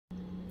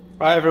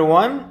Hi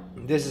everyone,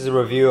 this is a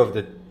review of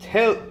the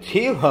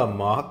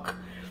Tillamook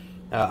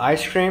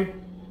ice cream.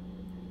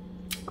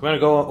 I'm going to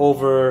go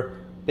over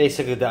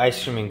basically the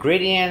ice cream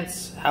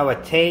ingredients, how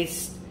it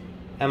tastes,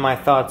 and my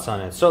thoughts on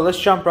it. So let's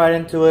jump right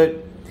into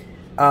it.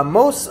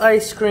 Most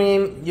ice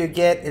cream you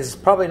get is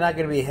probably not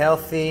going to be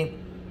healthy,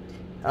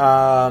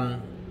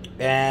 and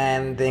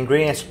the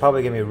ingredients are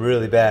probably going to be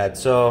really bad.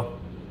 So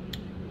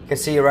you can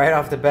see right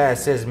off the bat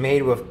it says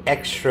made with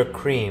extra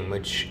cream,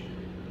 which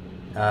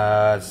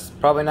it's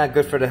probably not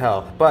good for the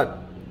health, but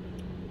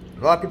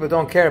a lot of people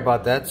don't care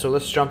about that, so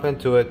let's jump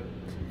into it.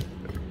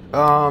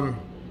 So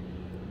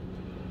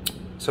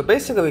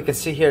basically we can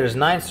see here there's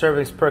 9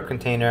 servings per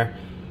container,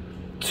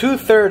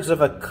 2/3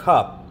 of a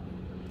cup.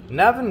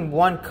 Not even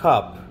 1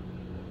 cup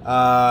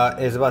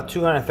is about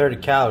 230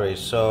 calories,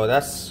 so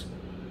that's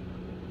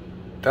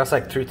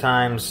like 3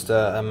 times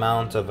the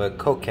amount of a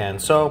Coke can.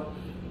 So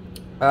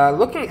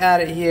looking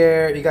at it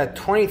here, you got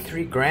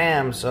 23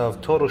 grams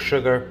of total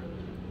sugar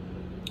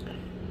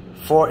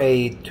for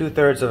a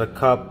 2/3 of a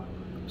cup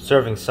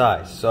serving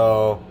size.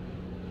 So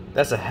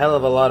that's a hell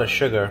of a lot of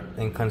sugar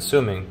in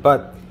consuming.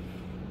 But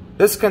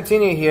let's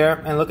continue here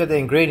and look at the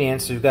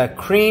ingredients. We've got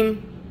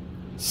cream,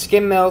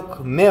 skim milk,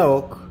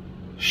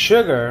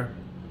 sugar,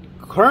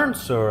 corn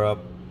syrup,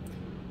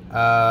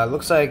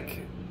 looks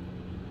like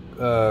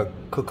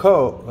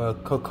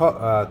cacao,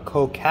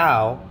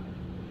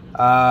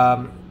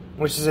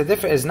 which is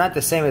is not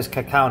the same as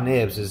cacao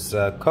nibs, is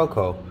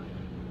cocoa.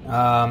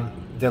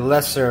 The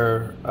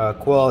lesser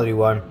quality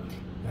one.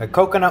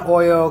 Coconut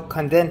oil,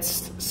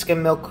 condensed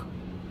skim milk,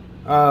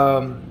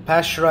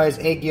 pasteurized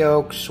egg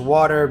yolks,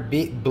 water,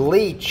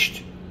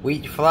 bleached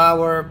wheat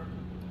flour,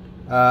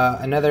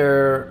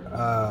 another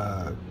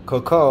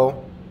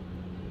cocoa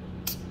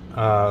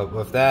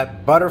with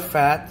that, butter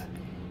fat,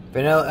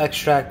 vanilla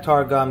extract,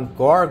 targum,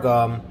 guar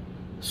gum,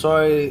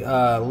 soy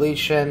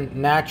lecithin,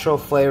 natural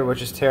flavor,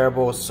 which is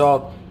terrible,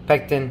 salt,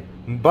 pectin,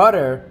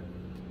 butter,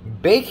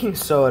 baking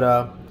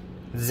soda,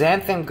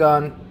 xanthan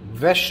gum,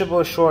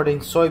 vegetable shortening,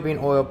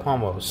 soybean oil,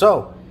 palm oil.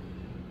 So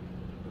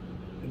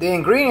the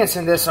ingredients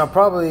in this are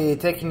probably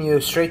taking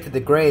you straight to the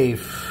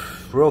grave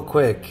real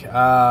quick.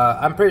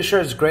 I'm pretty sure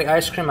it's great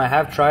ice cream. I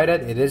have tried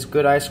it. It is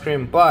good ice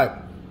cream,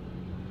 but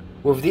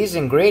with these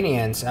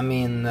ingredients, I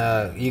mean,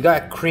 you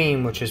got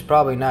cream, which is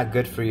probably not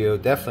good for you.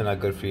 Definitely not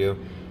good for you.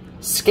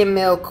 Skim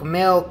milk.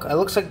 It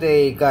looks like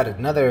they got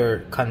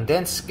another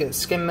condensed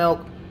skim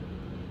milk.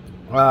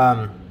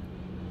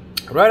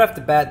 Right off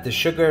the bat, the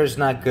sugar is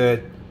not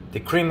good. The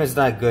cream is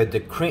not good.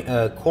 The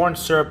corn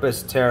syrup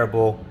is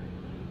terrible.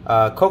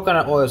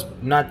 Coconut oil is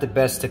not the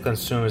best to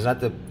consume. It's not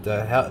the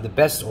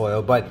best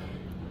oil, but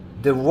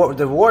the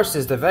worst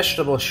is the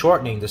vegetable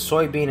shortening, the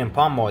soybean and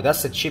palm oil.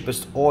 That's the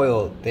cheapest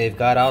oil they've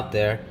got out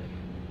there.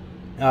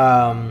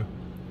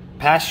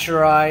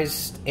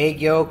 Pasteurized egg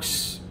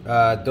yolks,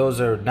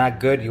 those are not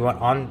good. You want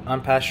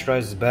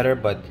unpasteurized is better,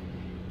 but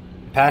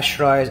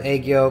pasteurized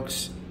egg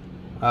yolks,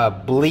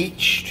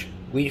 bleached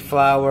wheat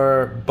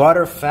flour,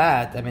 butter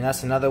fat, I mean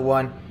that's another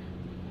one,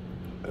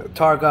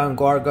 targum,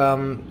 guar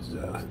gum,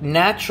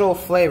 natural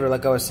flavor,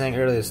 like I was saying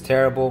earlier, is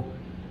terrible.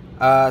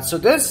 So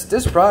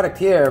this product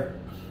here,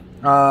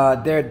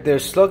 their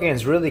slogan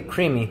is really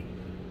creamy,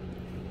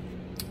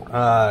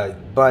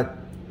 but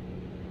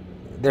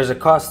there's a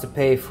cost to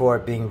pay for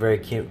it being very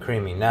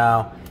creamy.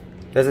 Now,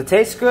 does it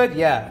taste good?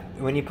 Yeah.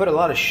 When you put a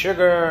lot of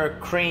sugar,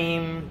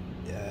 cream,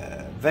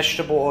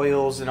 vegetable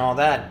oils and all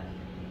that,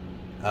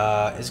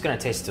 it's gonna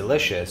taste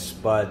delicious,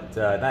 but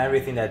not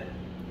everything that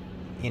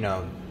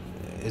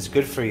is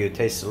good for you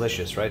tastes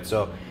delicious, right?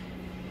 So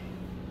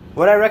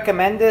would I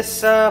recommend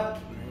this?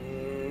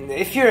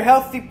 If you're a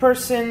healthy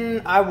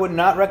person, I would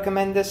not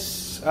recommend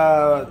this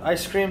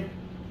ice cream.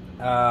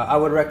 I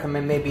would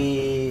recommend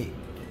maybe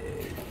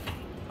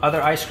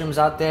other ice creams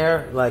out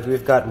there. Like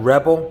we've got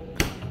Rebel.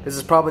 This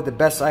is probably the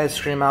best ice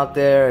cream out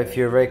there if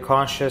you're very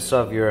conscious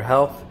of your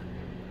health.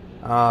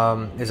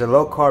 It's a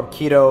low carb,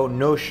 keto,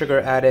 no sugar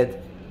added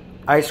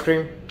ice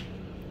cream,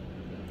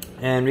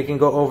 and we can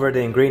go over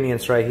the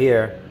ingredients right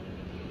here.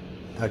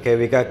 Okay,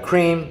 we got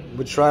cream,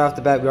 which right off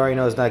the bat we already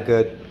know is not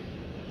good.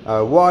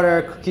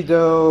 Water, cookie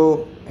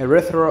dough,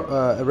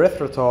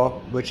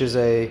 erythritol, which is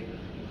a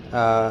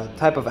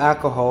type of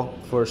alcohol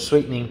for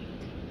sweetening.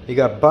 You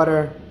got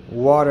butter,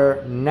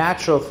 water,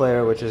 natural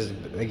flavor, which is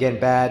again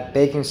bad.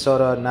 Baking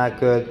soda, not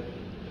good.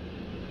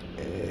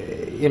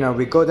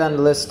 We go down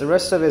the list. The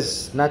rest of it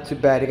is not too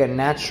bad. You got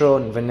natural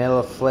and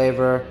vanilla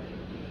flavor.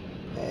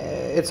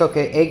 It's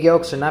okay. Egg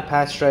yolks are not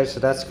pasteurized,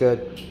 so that's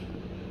good.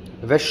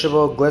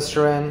 Vegetable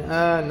glycerin,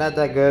 not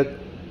that good.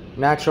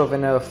 Natural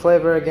vanilla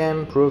flavor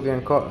again.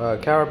 Peruvian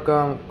carob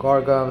gum,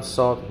 guar gum,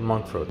 salt,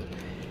 monk fruit.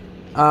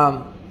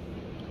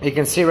 You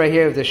can see right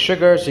here the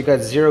sugars. You got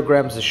 0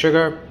 grams of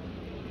sugar.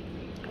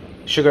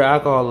 Sugar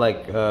alcohol,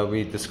 like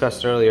we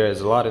discussed earlier,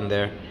 is a lot in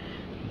there,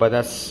 but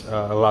that's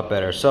a lot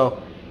better. So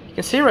you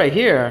can see right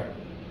here,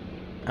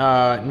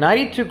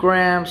 92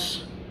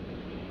 grams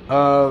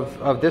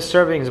of this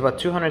serving is about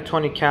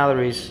 220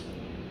 calories,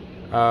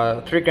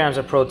 3 grams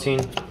of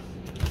protein.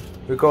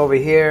 We go over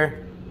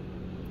here,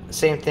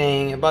 same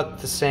thing, about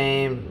the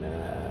same.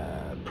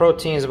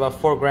 Protein is about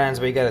 4 grams,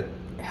 but you got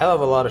a hell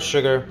of a lot of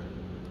sugar.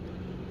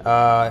 You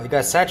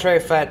got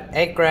saturated fat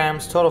 8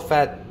 grams, total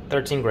fat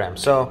 13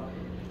 grams. So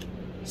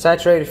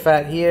saturated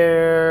fat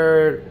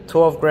here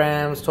 12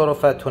 grams, total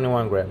fat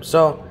 21 grams.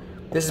 So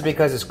this is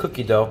because it's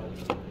cookie dough.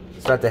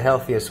 It's not the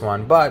healthiest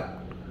one, but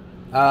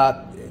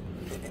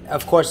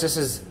of course this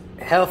is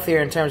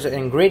healthier in terms of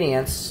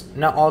ingredients.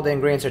 Not all the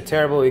ingredients are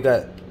terrible. You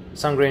got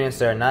some ingredients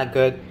that are not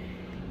good,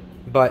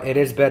 but it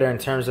is better in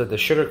terms of the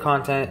sugar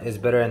content. It's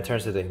better in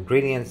terms of the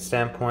ingredient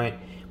standpoint.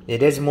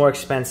 It is more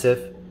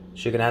expensive,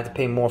 so you're gonna have to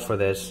pay more for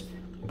this,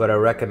 but I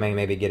recommend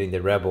maybe getting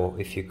the Rebel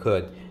if you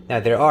could. Now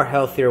there are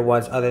healthier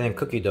ones other than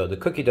cookie dough. The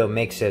cookie dough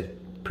makes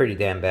it pretty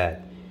damn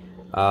bad.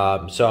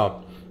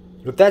 So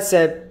with that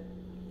said,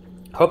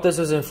 hope this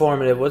was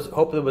informative.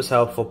 Hope it was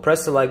helpful.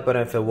 Press the like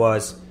button if it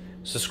was.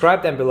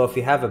 Subscribe down below if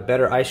you have a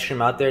better ice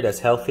cream out there that's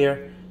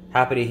healthier.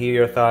 Happy to hear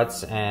your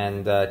thoughts,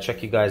 and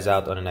check you guys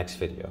out on the next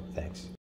video. Thanks.